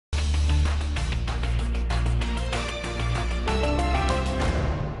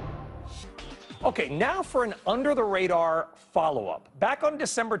Okay, now for an under-the-radar follow-up. Back on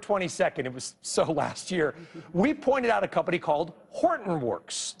December 22nd, it was so last year, we pointed out a company called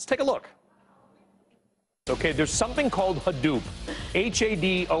Hortonworks. Let's take a look. Okay, there's something called Hadoop,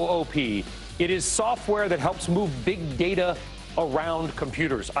 H-A-D-O-O-P. It is software that helps move big data around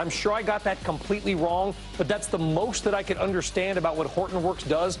computers. I'm sure I got that completely wrong, but that's the most that I can understand about what Hortonworks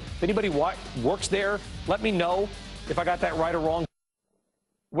does. If anybody works there, let me know if I got that right or wrong.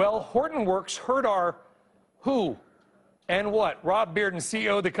 Well, Hortonworks heard our who and what. Rob Bearden,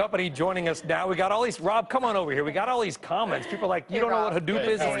 CEO of the company, joining us now. We got all these, Rob, come on over here. We got all these comments. People are like, you don't know what Hadoop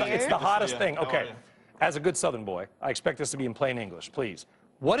is? It's the hottest thing. Okay, as a good Southern boy, I expect this to be in plain English, please.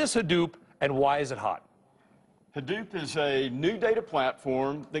 What is Hadoop and why is it hot? Hadoop is a new data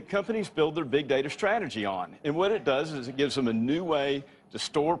platform that companies build their big data strategy on. And what it does is it gives them a new way to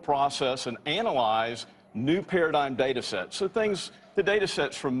store, process, and analyze new paradigm data sets. So things, the data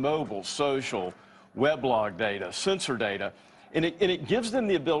sets from mobile, social, weblog data, sensor data, and it gives them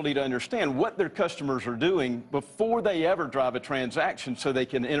the ability to understand what their customers are doing before they ever drive a transaction so they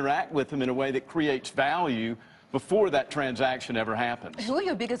can interact with them in a way that creates value before that transaction ever happens. Who are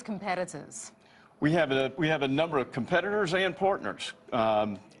your biggest competitors? We have a number of competitors and partners.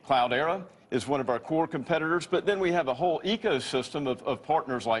 Cloudera is one of our core competitors, but then we have a whole ecosystem of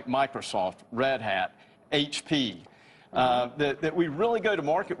partners like Microsoft, Red Hat, HP, that we really go to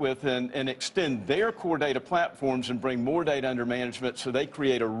market with and extend their core data platforms and bring more data under management so they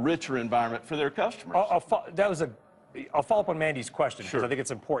create a richer environment for their customers. I'll follow up on Mandy's question because I think it's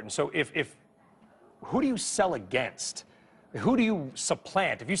important. So who do you sell against? Who do you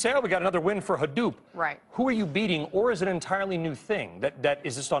supplant? If you say, oh, we got another win for Hadoop, right? Who are you beating, or is it an entirely new thing that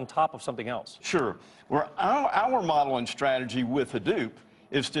is just on top of something else? Sure. Our model and strategy with Hadoop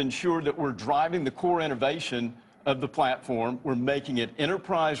is to ensure that we're driving the core innovation of the platform, we're making it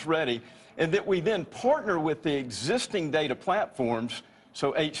enterprise ready, and that we then partner with the existing data platforms,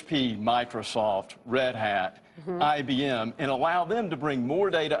 so HP, Microsoft, Red Hat, IBM, and allow them to bring more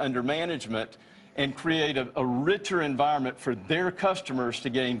data under management and create a richer environment for their customers to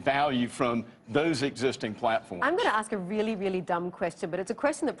gain value from those existing platforms. I'm going to ask a really, really dumb question, but it's a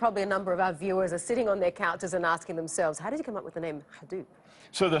question that probably a number of our viewers are sitting on their couches and asking themselves. How did you come up with the name Hadoop?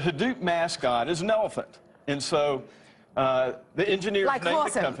 So the Hadoop mascot is an elephant. And so the engineers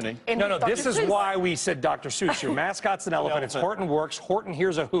named the company. No, this is why we said Dr. Seuss. Your mascot's an elephant. It's Hortonworks. Horton,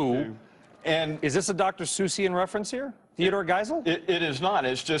 here's a who. And is this a Dr. Seussian reference here? Theodore Geisel? It is not.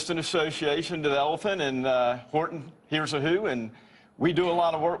 It's just an association to the elephant, and Horton, here's a who, and we do a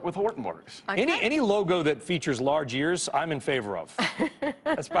lot of work with Hortonworks. Okay. Any logo that features large ears, I'm in favor of.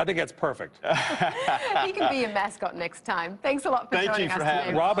 I think that's perfect. He can be your mascot next time. Thanks a lot for joining us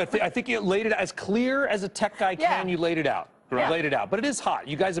today. Rob, I think you laid it as clear as a tech guy can. You laid it out. Laid it out. But it is hot.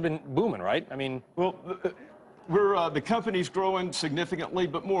 You guys have been booming, right? I mean, well, the company's growing significantly,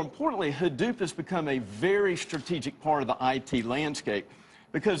 but more importantly, Hadoop has become a very strategic part of the IT landscape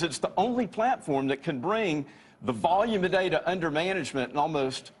because it's the only platform that can bring the volume of data under management and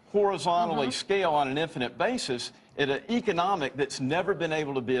almost horizontally scale on an infinite basis at an economic that's never been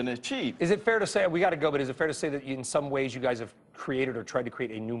able to be achieved. Is it fair to say, we got to go, but is it fair to say that in some ways you guys have created or tried to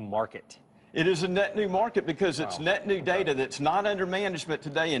create a new market? It is a net new market because it's net new data that's not under management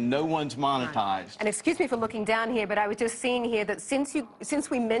today and no one's monetized. And excuse me for looking down here, but I was just seeing here that since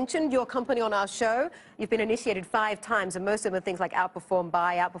we mentioned your company on our show, you've been initiated 5 times, and most of them are things like outperform,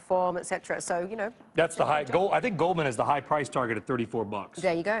 buy, outperform, etc. So, you know. That's the high goal. I think Goldman is the high price target at $34.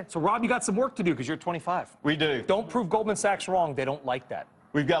 There you go. So, Rob, you got some work to do because you're 25. We do. Don't prove Goldman Sachs wrong. They don't like that.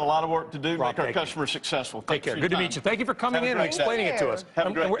 We've got a lot of work to do, Rob, make our customers successful. Take care. Good to meet you. Thank you for coming in and explaining it to us.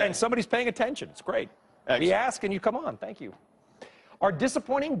 And somebody's paying attention. It's great. We ask and you come on. Thank you. Are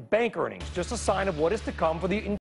disappointing bank earnings just a sign of what is to come for the